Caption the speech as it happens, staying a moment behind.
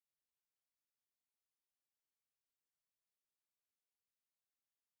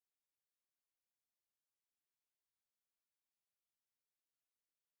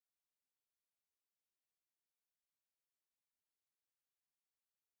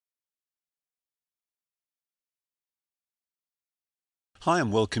Hi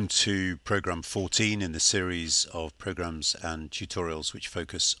and welcome to program 14 in the series of programs and tutorials which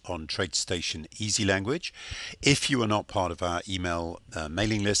focus on TradeStation EasyLanguage. If you are not part of our email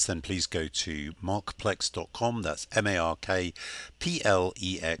mailing list, then please go to markplex.com. That's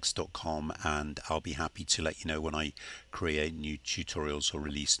markplex.com, and I'll be happy to let you know when I create new tutorials or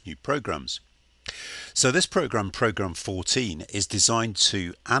release new programs. So this program 14, is designed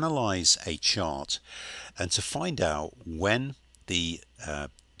to analyze a chart and to find out when the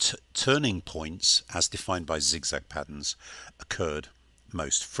turning points as defined by zigzag patterns occurred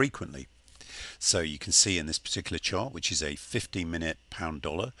most frequently. So you can see in this particular chart, which is a 15-minute pound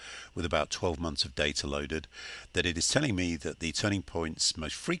dollar with about 12 months of data loaded, that it is telling me that the turning points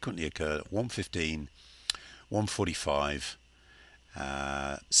most frequently occur at 1:15, 1:45,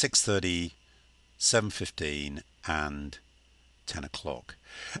 6:30, 7:15 and 10 o'clock.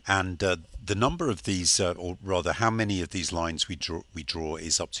 And the number of these, or rather how many of these lines we draw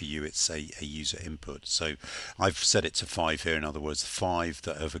is up to you. It's a user input. So I've set it to 5 here. In other words, 5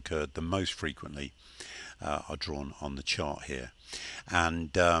 that have occurred the most frequently are drawn on the chart here.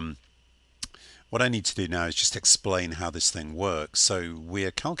 And what I need to do now is just explain how this thing works. So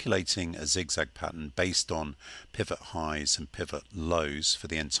we're calculating a zigzag pattern based on pivot highs and pivot lows for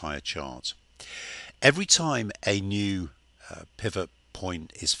the entire chart. Every time a new pivot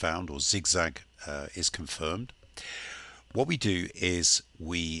point is found or zigzag is confirmed, what we do is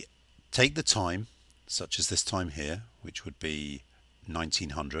we take the time, such as this time here, which would be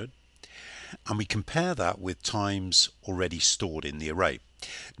 1900, and we compare that with times already stored in the array.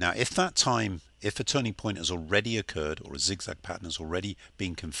 Now, if a turning point has already occurred or a zigzag pattern has already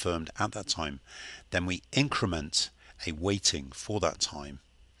been confirmed at that time, then we increment a weighting for that time,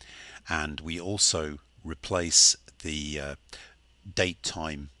 and we also replace the date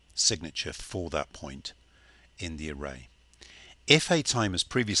time signature for that point in the array. If a time has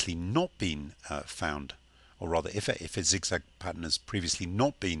previously not been found, or rather if a zigzag pattern has previously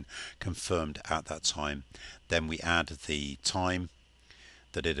not been confirmed at that time, then we add the time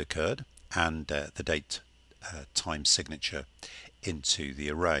that it occurred and the date time signature into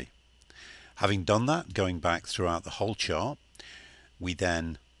the array. Having done that, going back throughout the whole chart, we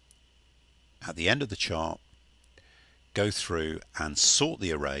then at the end of the chart go through and sort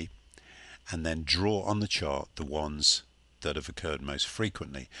the array and then draw on the chart the ones that have occurred most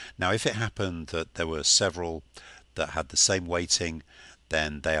frequently. Now, if it happened that there were several that had the same weighting,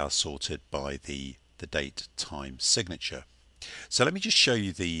 then they are sorted by the date time signature. So let me just show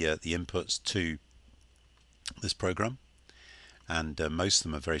you the inputs to this program. And most of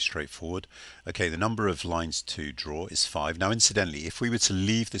them are very straightforward. Okay, the number of lines to draw is 5. Now, incidentally, if we were to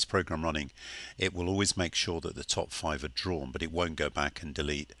leave this program running, it will always make sure that the top 5 are drawn, but it won't go back and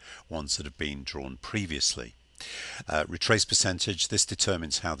delete ones that have been drawn previously. Retrace percentage, this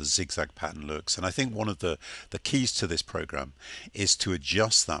determines how the zigzag pattern looks, and I think one of the keys to this program is to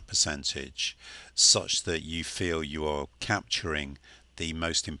adjust that percentage such that you feel you are capturing the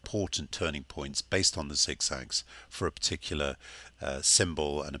most important turning points based on the zigzags for a particular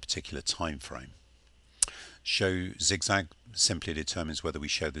symbol and a particular time frame. Show zigzag simply determines whether we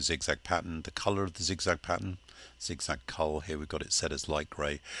show the zigzag pattern, the color of the zigzag pattern, zigzag cull, here we've got it set as light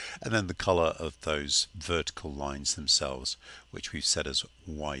gray, and then the color of those vertical lines themselves, which we've set as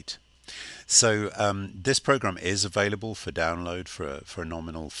white. So this program is available for download for a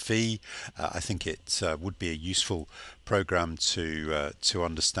nominal fee. I think it would be a useful program to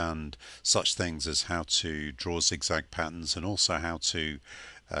understand such things as how to draw zigzag patterns and also how to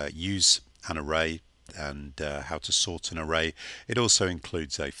use an array and how to sort an array. It also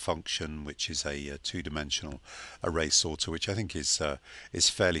includes a function which is a two-dimensional array sorter, which I think is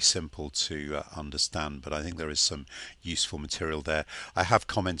fairly simple to understand, but I think there is some useful material there. I have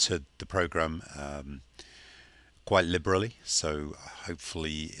commented the program quite liberally, so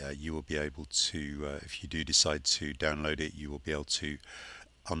hopefully you will be able to, if you do decide to download it, you will be able to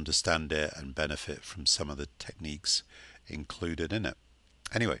understand it and benefit from some of the techniques included in it.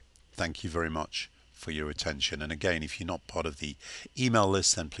 Anyway, thank you very much for your attention, and again, if you're not part of the email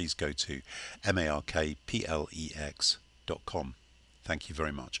list, then please go to markplex.com. Thank you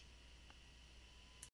very much.